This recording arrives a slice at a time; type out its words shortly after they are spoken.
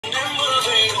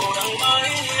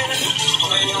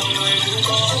người cũng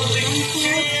có tình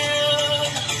kia.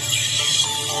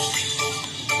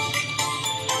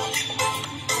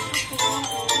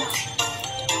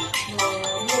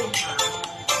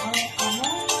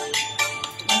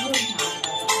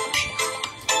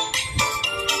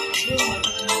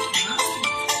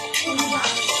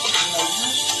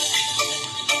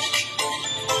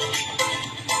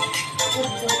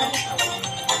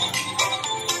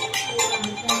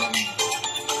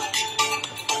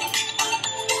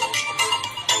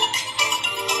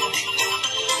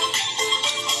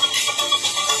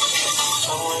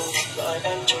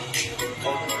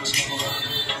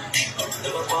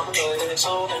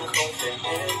 Sau anh không thể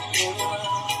hết nữa,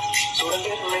 dù anh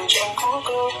biết mình chẳng có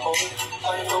cơ hội,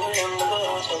 hãy nói em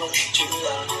nữa thôi. Chính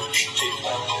là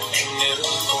em nhớ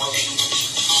tôi.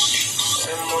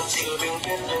 Em muốn sự bình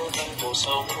yên nhưng thành cuộc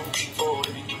sống vô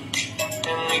định.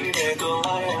 Em nghĩ về tương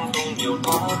lai em không nhiều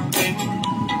toan tính.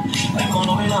 Anh có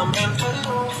lỗi làm em thấy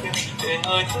ưu phiền, để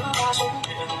người thứ ba xuất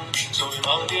hiện rồi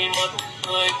mang đi mất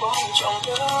người quan trọng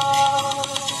nhất.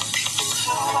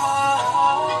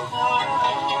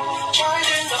 Trái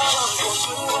tim đã làm cuộc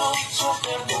xưa, suốt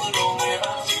đêm cùng đồ nghĩa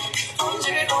gì, vốn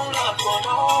dĩ không là của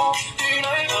nhau. Đi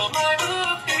lấy ở mai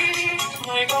bước đi,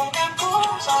 ngày không em cố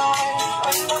dài,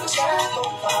 anh vẫn sẽ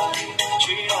không phải,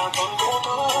 chỉ là còn cô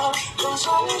thơ, luôn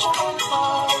sống trong ân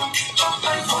mơ. Chắc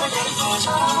anh phải cần thời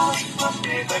gian, mất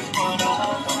đi cánh hoa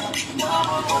đã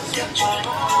muốn một diện trời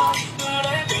hoa, từ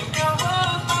đây tình yêu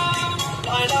vỡ tan,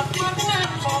 lại đặt mắt em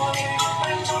rồi,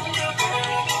 anh giống như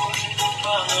kẻ thù,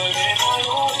 và người về nói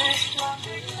lối là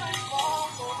chính anh có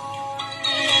tôi.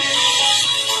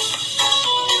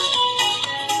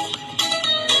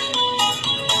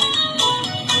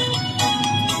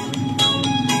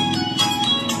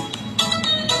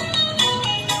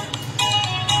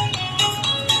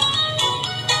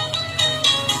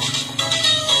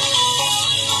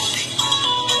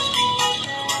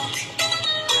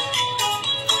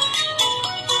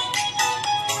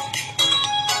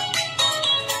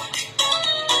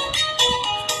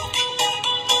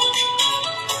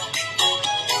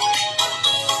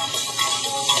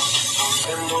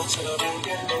 Sự bình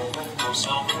yên đến gần cuộc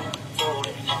sống vô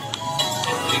định.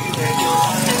 Em nghĩ về điều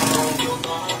ai em không điều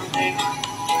toan tính.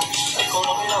 Anh có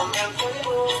lỗi lòng em thấy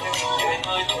vô tình, để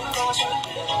người thứ ba xuất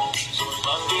hiện rồi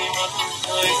mang đi mất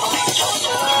người quan trọng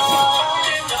nhất.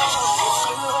 Đêm đã không cuộc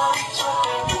xưa, suốt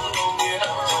đêm cùng đồng nghĩa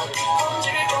rồi, vốn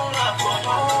dĩ không là của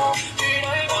nhau. Đi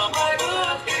đây ở mai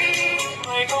bước đi,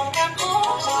 ngày không em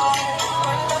cố dài,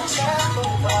 anh vẫn sẽ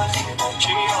không phải,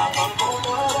 chỉ là còn cô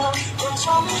đơn, luôn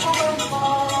sống trong ân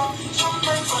mơ.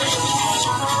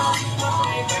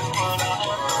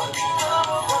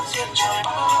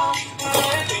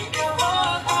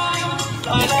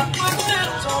 Lại là quyết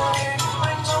định rồi,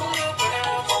 anh giống như kẻ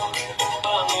vòng,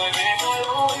 và người về nói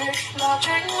lối là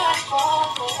chính anh có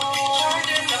tôi. Trái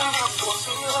tim đã làm cuộc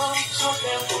xưa, suốt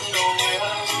đêm cùng đồ nghĩa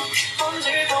gì, vốn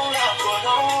dĩ không là của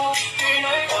nhau. Đi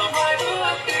lấy ở mai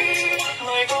bước đi,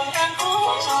 ngày không em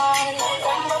cố dài,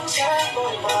 em vẫn sẽ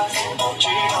vội vàng, chỉ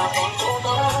là còn cô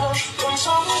đơn, luôn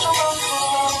sống trong âm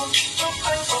thầm. Chúc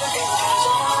anh phải tìm thời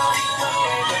gian, mất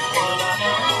đi tình hoa đã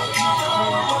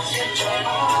mất diện trời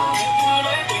hoa.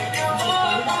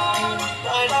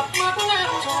 Lại đặt mắt em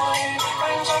rồi,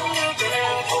 anh giống như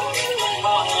kẻ thù,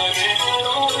 và người về nói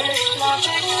lối là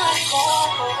chính anh có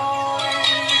tôi.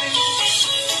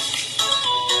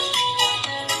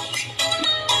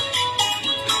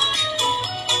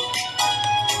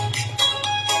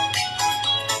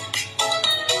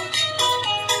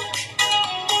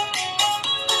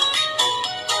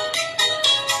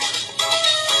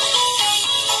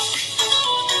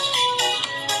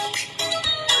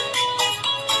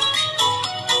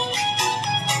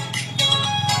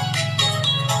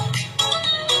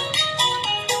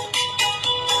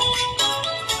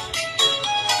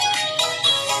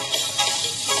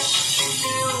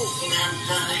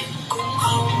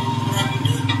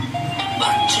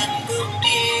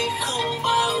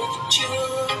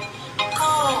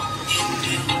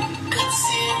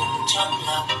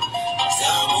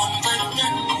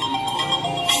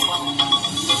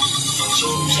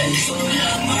 Chạy rồi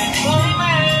là người với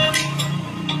em,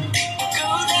 cứ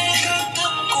thế cứ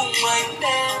thầm cùng anh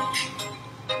đêm,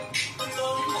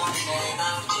 dấu một ngày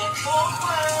nào trên phố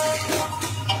quen,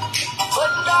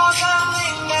 vẫn đó dáng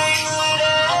hình ngày người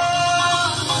đến.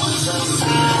 Giờ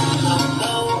xa lòng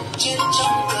đâu trên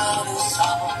trong cơn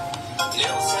sầu,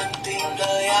 liệu dần tìm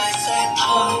đời ai sẽ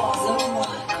thấu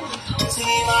gì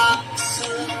mà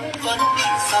xưa vẫn đi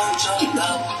sâu trong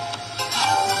tâm.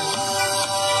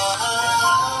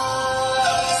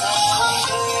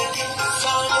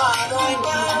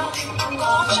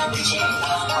 Có chắc chỉ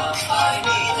là phải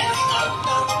đi thêm tháng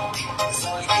năm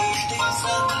rồi khi tình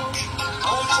dần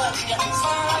mới chợt nhận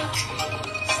ra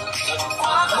thật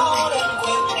quá khó để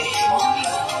quên đi một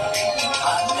lời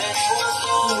bạn nên vô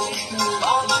rồi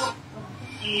bao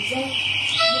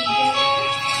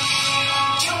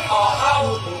trứng bò rau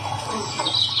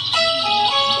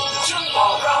trứng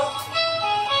bò rau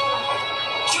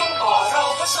trứng bò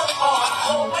rau với sông bò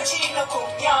omachi nó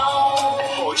cùng nhau.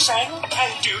 Mỗi sáng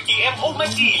hàng triệu chị em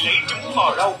omachi lấy trứng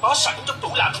bò rau có sẵn trong tủ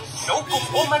lạnh nấu cùng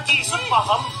omachi súp bò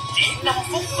hầm chỉ 5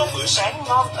 phút có bữa sáng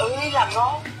ngon ơi là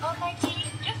ngon. Omachi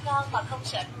rất ngon mà không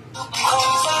sợ.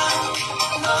 Không gian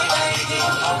nơi đây tiếng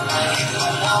lòng này từ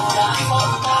lâu đã vỡ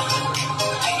tan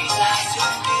hãy ra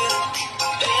chung kia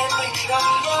để mình gặp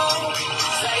nhau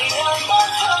dạy nhau bớt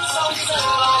thương sông dần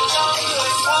lại cho người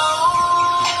sau.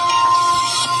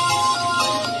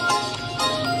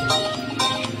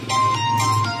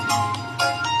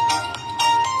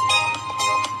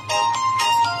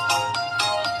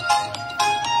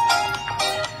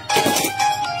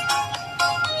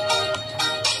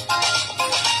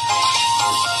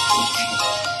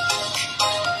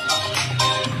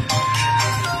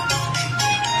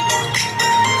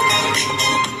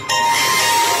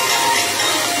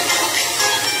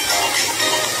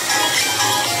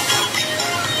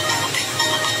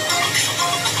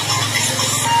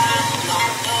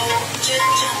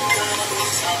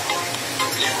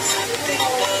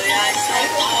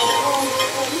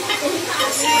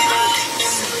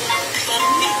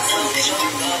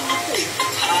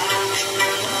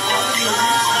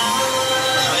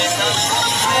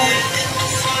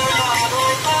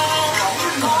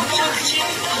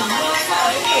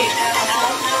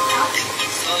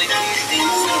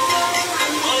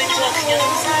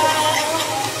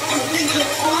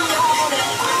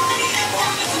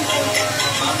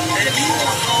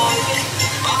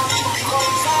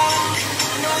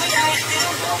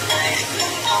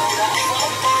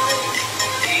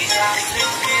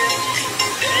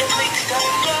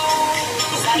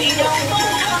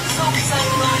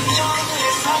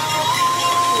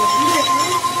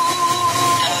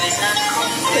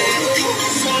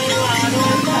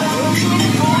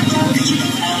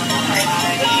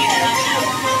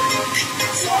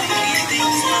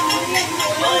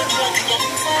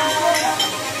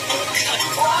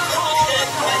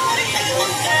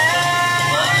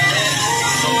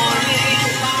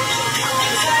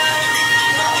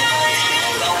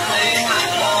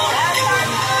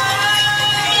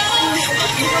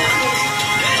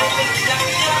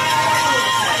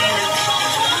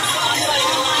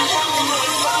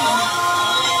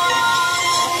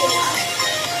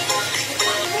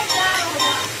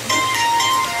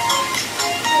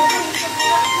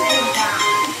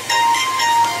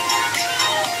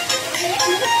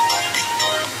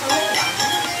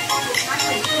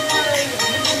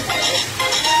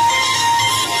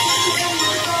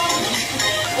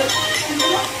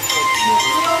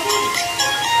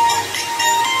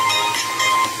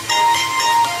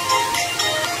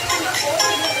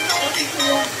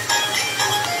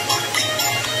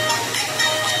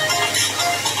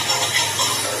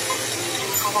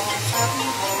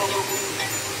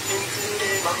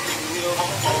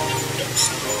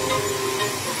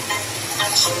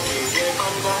 Sau khi về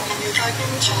con gái như thách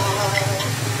trà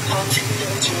Tháng chỉ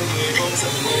đợi chờ người con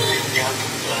dẫn người đến nhạc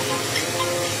lần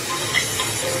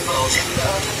Em bảo rằng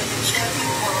đã thân chén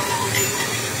hoa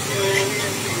Người yêu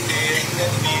em để anh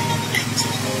ngất nhìn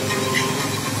rồi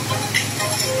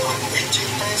Học mình trên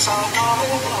tay sao nói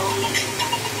lòng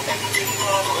Em tin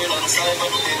qua mỗi lần sai mất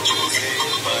tên chủ gì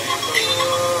bài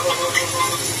thơ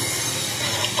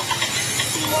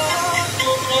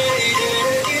một người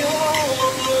để yêu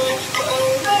một người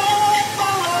phải đó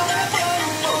bao là thân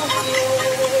một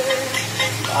người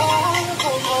đã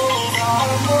không mong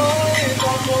và mới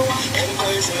còn đâu em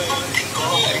bây giờ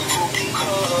có hạnh phúc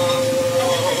không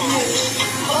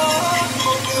mất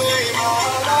một người mà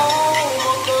đau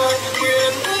một đời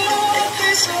quyền ước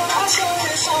khi xưa đã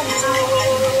rơi xong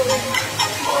rồi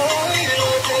mỗi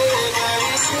lời thề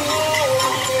ngày xưa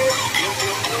yêu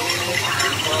thương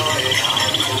không nói nào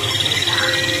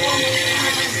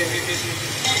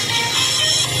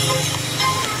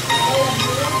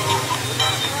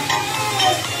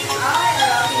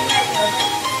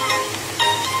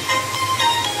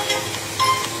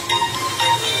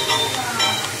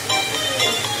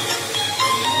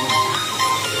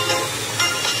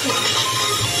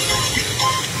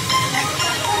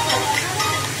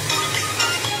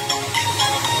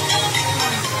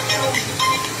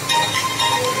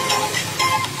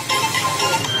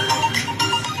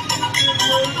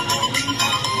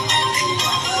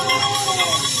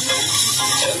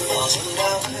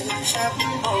phép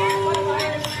màu.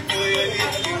 Người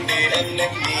ơi đừng để em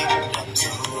ném đi làm dù.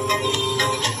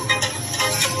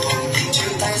 Chứ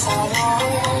tại sao nói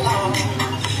lòng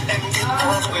em biết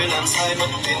ta thôi làm sai mất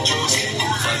tiền chỗ gì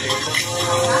phải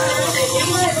không?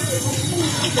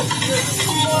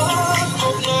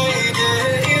 Một nơi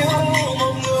để yêu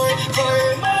một người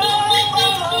vậy mới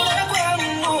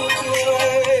quen một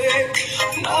người.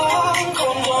 Nắng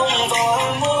còn vòng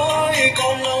và môi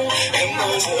còn nồng em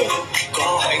bao giờ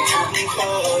có hạnh phúc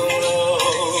không?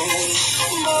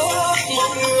 Mất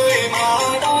một người mà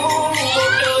đau một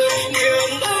đời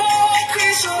niềm ước khi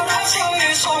xưa đã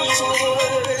rơi xong rồi.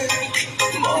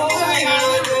 Mỗi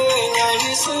lời về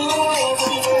ngày xưa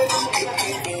vẫn về.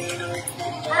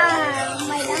 Mày đã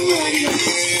nghe gì?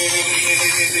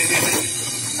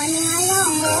 Mày nghe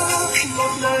không?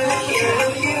 Một lời yêu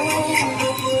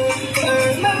một người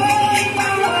về mãi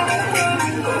nắng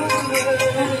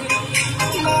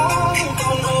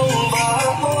còn hồng và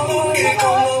môi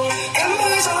còn nồng em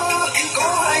bây giờ có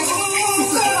hạnh phúc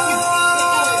không?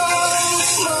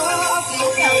 Mất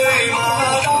một người mà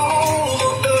đau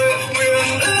một đời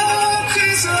nguyện ước khi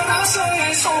xưa đã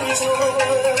rơi xong rồi.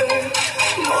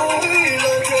 Mỗi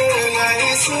lời thề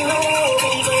ngày xưa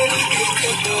không về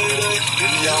cuộc đời đời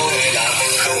bên nhau là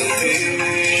không thể.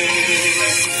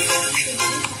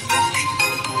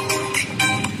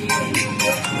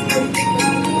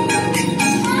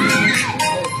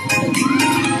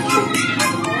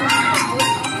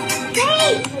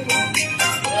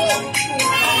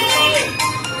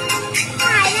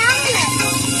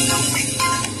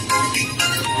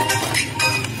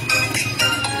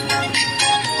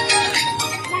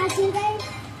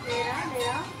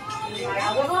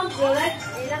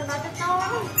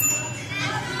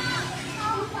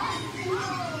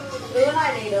 Đứa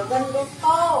này thì được gần con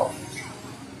tô.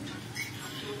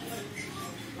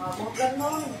 Một gần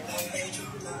thôi.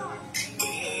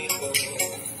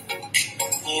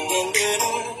 Nhìn em đến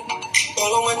bao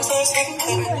lòng anh rơi xanh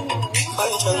thêm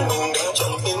phải chăng mình đã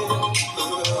chọn tin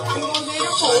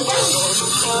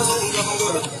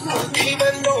đi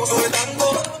bên đâu rồi tan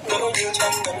vỡ ngỡ như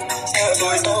trăm năm xa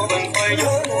rồi sao vẫn phải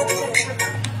nhớ mong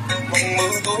mơ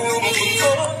tôi một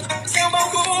giấc sao bao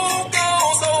khúc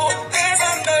cao sâu thế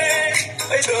gian đây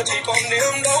bây giờ chỉ còn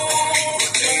niềm đau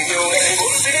tình yêu này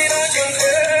vốn dĩ đã chẳng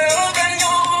thể ở bên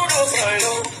nhau được dài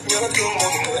lâu nhớ thương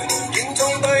một người nhưng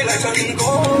trong tay lại chẳng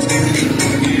có gì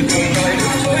vì từng ngày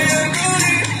lúc thôi em cứ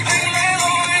đi anh lẽ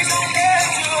loi trong đêm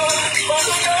trường và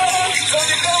tôi nhớ giờ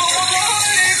chỉ không có lối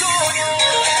đi của nhau.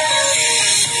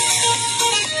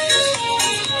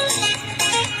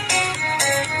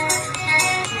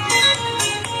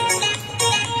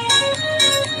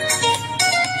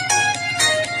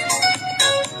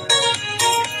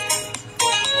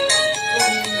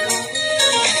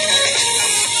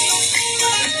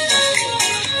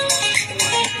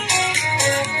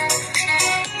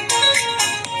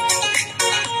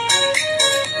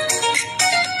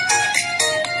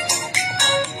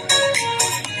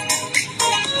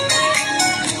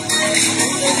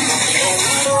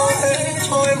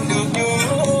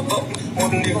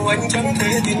 Điều anh chẳng thể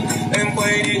tin em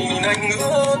quay đi nhìn anh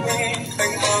ngước đi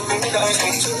anh ta cũng đã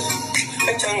không chơi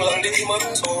anh chẳng làm đi mất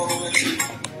rồi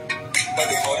mà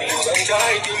đừng hỏi liệu rằng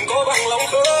trái tim có bằng lòng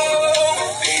không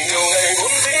tình yêu này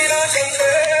vốn dĩ đã chẳng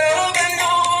thể ở bên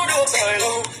nhau được dài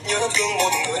lâu nhớ thương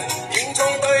một người nhưng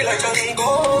trong tay lại chẳng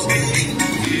có gì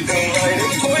vì tương lai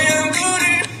nên thôi em cứ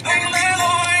đi anh lẽ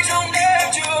loi trong đêm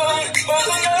trường và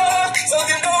tôi nhớ giờ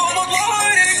tìm đâu một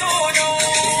lối đi cho nhau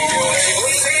tình yêu này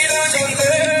vốn dĩ đã chẳng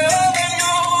thể ở bên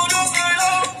nhau được dài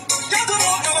lâu nhớ thương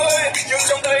một người nhưng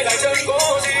trong tay lại chẳng có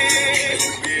gì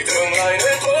vì tương lai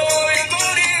nên thôi em cứ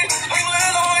đi anh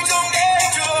lẽ loi trong đêm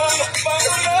trường và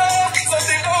tôi nhớ giờ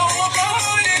tìm đâu một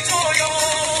lối đi cho nhau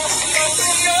và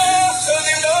tôi nhớ giờ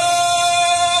tìm đâu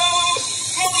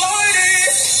một lối đi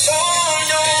cho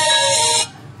nhau.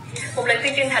 Một lời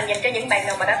khuyên chân thành dành cho những bạn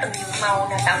nào mà đã từng nhuộm màu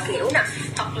nè, tạo kiểu nè,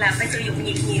 hoặc là phải sử dụng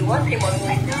nhiệt nhiều á, thì mọi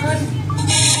người nên